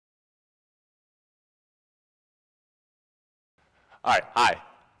All right, hi.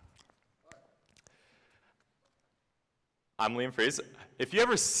 I'm Liam Freeze. If you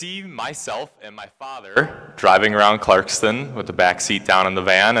ever see myself and my father driving around Clarkston with the back seat down in the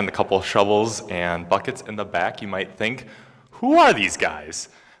van and a couple of shovels and buckets in the back, you might think, who are these guys?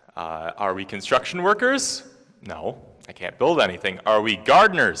 Are we construction workers? No, I can't build anything. Are we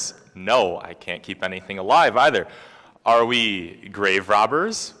gardeners? No, I can't keep anything alive either. Are we grave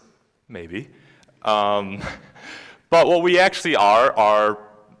robbers? Maybe. But what we actually are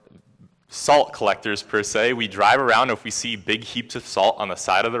salt collectors per se. We drive around. If we see big heaps of salt on the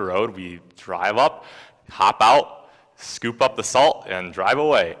side of the road, we drive up, hop out, scoop up the salt, and drive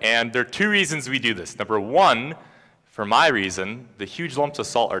away. And there are two reasons we do this. Number one, for my reason, the huge lumps of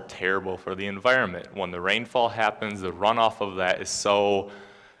salt are terrible for the environment. When the rainfall happens, the runoff of that is so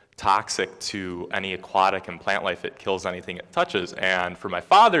toxic to any aquatic and plant life, it kills anything it touches. And for my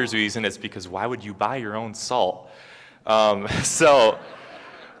father's reason, it's because why would you buy your own salt? So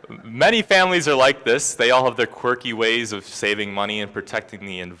many families are like this. They all have their quirky ways of saving money and protecting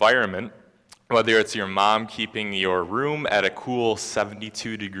the environment. Whether it's your mom keeping your room at a cool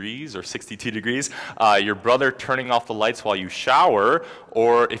 72 degrees or 62 degrees, your brother turning off the lights while you shower,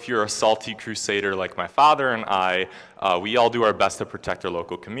 or if you're a salty crusader like my father and I, we all do our best to protect our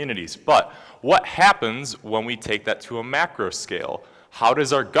local communities. But what happens when we take that to a macro scale? How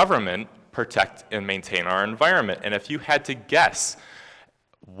does our government protect and maintain our environment? And if you had to guess,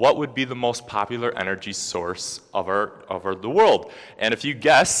 what would be the most popular energy source of the world? And if you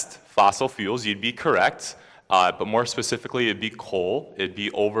guessed fossil fuels, you'd be correct. But more specifically, it'd be coal. It'd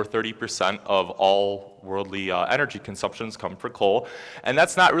be over 30% of all worldly energy consumptions come from coal. And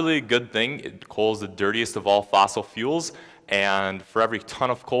that's not really a good thing. Coal is the dirtiest of all fossil fuels. And for every ton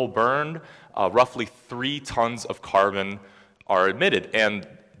of coal burned, roughly 3 tons of carbon are emitted. And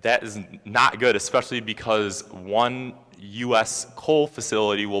that is not good, especially because one US coal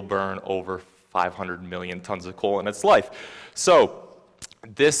facility will burn over 500 million tons of coal in its life. So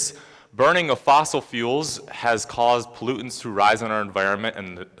this burning of fossil fuels has caused pollutants to rise in our environment,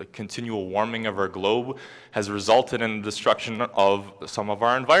 and the continual warming of our globe has resulted in the destruction of some of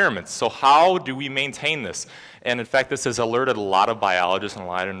our environments. So how do we maintain this? And in fact, this has alerted a lot of biologists and a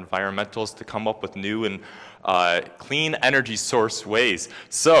lot of environmentalists to come up with new and clean energy source ways.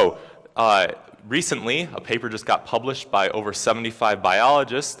 So recently, a paper just got published by over 75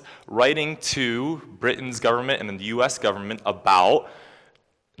 biologists writing to Britain's government and the US government about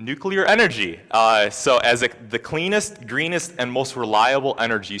nuclear energy. So as the cleanest, greenest, and most reliable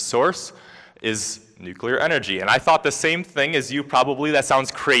energy source is nuclear energy. And I thought the same thing as you probably. That sounds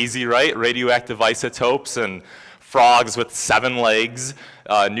crazy, right? Radioactive isotopes and frogs with 7 legs.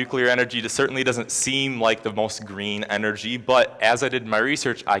 Nuclear energy certainly doesn't seem like the most green energy, but as I did my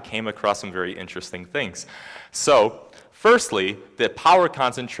research, I came across some very interesting things. So, firstly, the power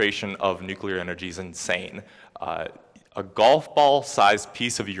concentration of nuclear energy is insane. A golf ball-sized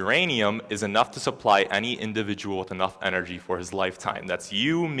piece of uranium is enough to supply any individual with enough energy for his lifetime. That's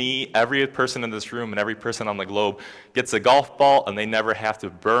you, me, every person in this room, and every person on the globe gets a golf ball, and they never have to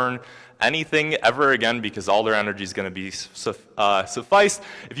burn anything ever again because all their energy is going to be sufficed.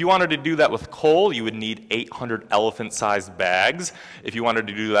 If you wanted to do that with coal, you would need 800 elephant-sized bags. If you wanted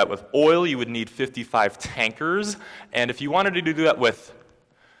to do that with oil, you would need 55 tankers. And if you wanted to do that with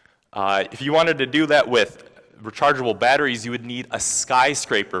rechargeable batteries, you would need a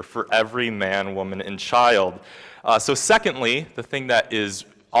skyscraper for every man, woman, and child. So secondly, the thing that is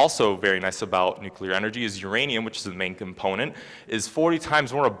also very nice about nuclear energy is uranium, which is the main component, is 40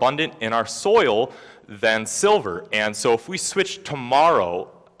 times more abundant in our soil than silver. And so if we switch tomorrow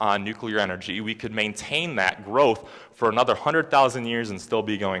on nuclear energy, we could maintain that growth for another 100,000 years and still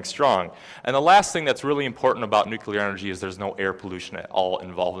be going strong. And the last thing that's really important about nuclear energy is there's no air pollution at all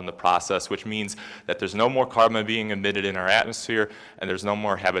involved in the process, which means that there's no more carbon being emitted in our atmosphere and there's no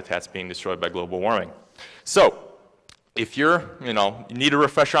more habitats being destroyed by global warming. So, if you need a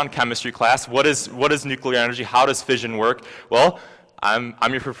refresher on chemistry class, what is nuclear energy? How does fission work? Well, I'm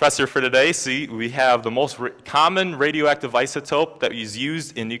your professor for today. See, we have the most common radioactive isotope that is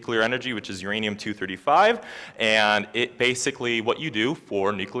used in nuclear energy, which is uranium-235. And it basically, what you do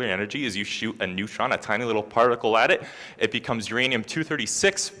for nuclear energy is you shoot a neutron, a tiny little particle at it. It becomes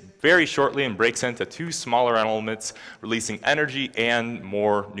uranium-236 very shortly and breaks into 2 smaller elements, releasing energy and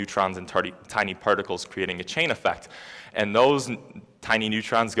more neutrons and tiny particles, creating a chain effect. And those tiny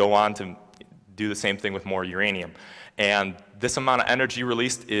neutrons go on to do the same thing with more uranium. And this amount of energy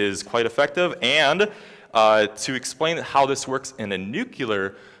released is quite effective. And to explain how this works in a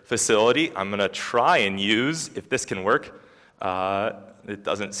nuclear facility, I'm going to try and use, if this can work, It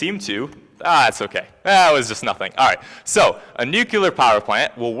doesn't seem to. It's okay. That was just nothing. All right, so a nuclear power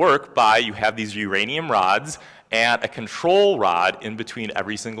plant will work by, you have these uranium rods and a control rod in between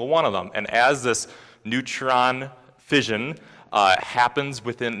every single one of them. And as this neutron fission happens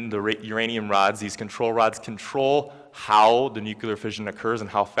within the uranium rods, these control rods control how the nuclear fission occurs and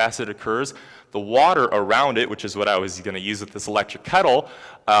how fast it occurs. The water around it, which is what I was going to use with this electric kettle,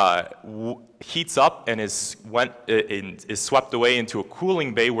 heats up and is swept away into a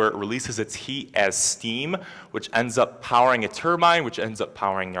cooling bay where it releases its heat as steam, which ends up powering a turbine, which ends up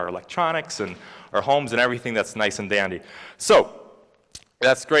powering our electronics and our homes and everything that's nice and dandy. So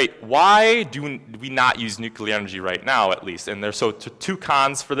that's great. Why do we not use nuclear energy right now, at least? And there's two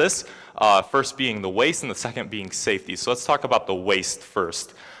cons for this. First being the waste and the second being safety. So let's talk about the waste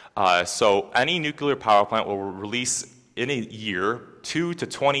first. So any nuclear power plant will release in a year 2 to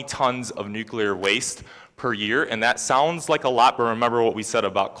 20 tons of nuclear waste per year. And that sounds like a lot, but remember what we said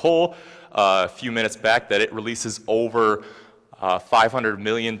about coal a few minutes back, that it releases over 500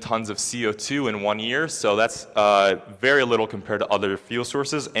 million tons of CO2 in 1 year, so that's very little compared to other fuel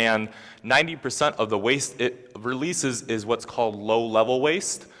sources, and 90% of the waste it releases is what's called low-level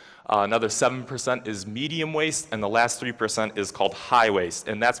waste. Another 7% is medium waste, and the last 3% is called high waste,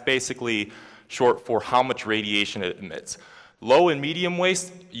 and that's basically short for how much radiation it emits. Low and medium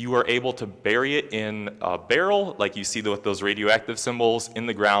waste, you are able to bury it in a barrel, like you see with those radioactive symbols, in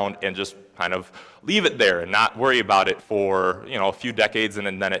the ground, and just kind of leave it there and not worry about it for a few decades,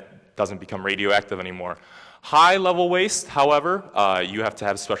 and then it doesn't become radioactive anymore. High level waste, however, you have to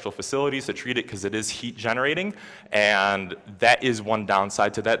have special facilities to treat it because it is heat generating, and that is one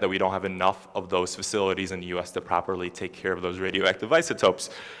downside to that we don't have enough of those facilities in the US to properly take care of those radioactive isotopes.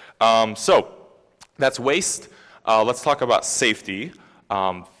 So that's waste. Let's talk about safety.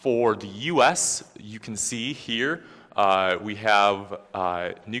 For the US, you can see here, we have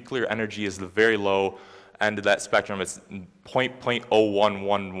nuclear energy is the very low end of that spectrum. It's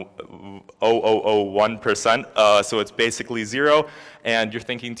 0.001%, so it's basically zero. And you're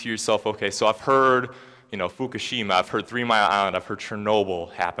thinking to yourself, okay, so I've heard, Fukushima, I've heard 3 Mile Island, I've heard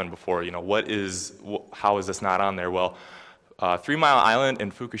Chernobyl happen before. How is this not on there? Well, 3 Mile Island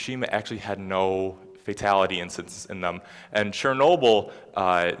and Fukushima actually had no fatality incidents in them. And Chernobyl,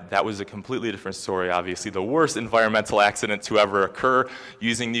 that was a completely different story, obviously. The worst environmental accident to ever occur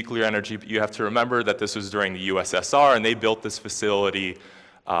using nuclear energy, but you have to remember that this was during the USSR, and they built this facility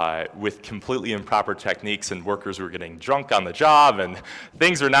with completely improper techniques, and workers were getting drunk on the job, and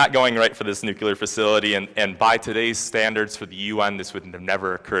things were not going right for this nuclear facility, and by today's standards for the UN, this would have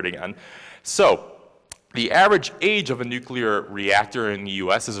never occurred again. So, the average age of a nuclear reactor in the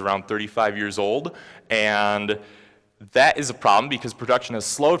US is around 35 years old, and that is a problem because production has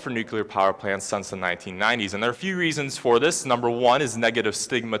slowed for nuclear power plants since the 1990s. And there are a few reasons for this. Number one is negative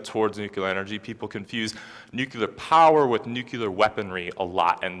stigma towards nuclear energy. People confuse nuclear power with nuclear weaponry a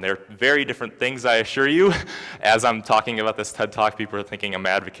lot, and they're very different things, I assure you. As I'm talking about this TED Talk, people are thinking I'm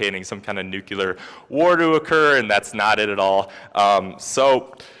advocating some kind of nuclear war to occur, and that's not it at all.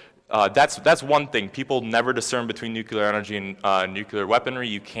 That's one thing. People never discern between nuclear energy and nuclear weaponry.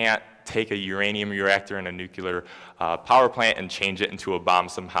 You can't take a uranium reactor in a nuclear power plant and change it into a bomb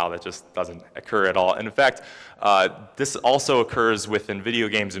somehow. That just doesn't occur at all. And in fact, this also occurs within video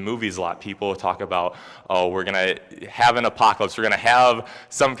games and movies a lot. People talk about, oh, we're going to have an apocalypse. We're going to have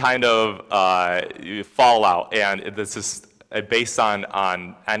some kind of fallout. And this is based on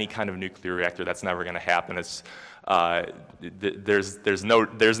any kind of nuclear reactor. That's never going to happen. It's there's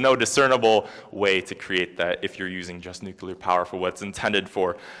no discernible way to create that if you're using just nuclear power for what it's intended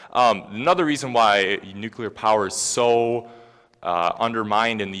for. Another reason why nuclear power is so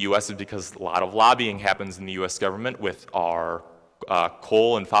undermined in the U.S. is because a lot of lobbying happens in the U.S. government with our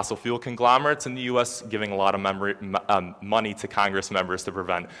coal and fossil fuel conglomerates in the U.S. giving a lot of money to Congress members to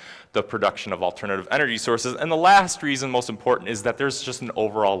prevent the production of alternative energy sources. And the last reason, most important, is that there's just an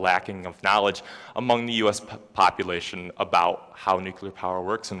overall lacking of knowledge among the U.S. population about how nuclear power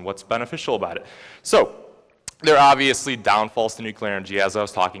works and what's beneficial about it. So there are obviously downfalls to nuclear energy. As I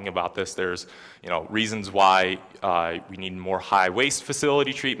was talking about this, there's reasons why we need more high waste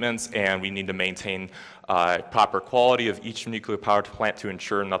facility treatments, and we need to maintain proper quality of each nuclear power plant to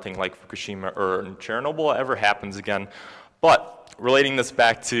ensure nothing like Fukushima or Chernobyl ever happens again. But relating this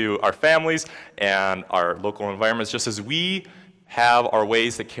back to our families and our local environments, just as we have our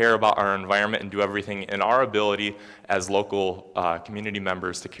ways to care about our environment and do everything in our ability as local community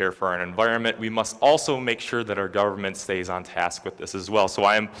members to care for our environment, we must also make sure that our government stays on task with this as well. So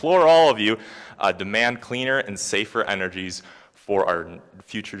I implore all of you, demand cleaner and safer energies for our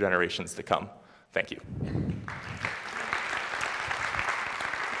future generations to come. Thank you.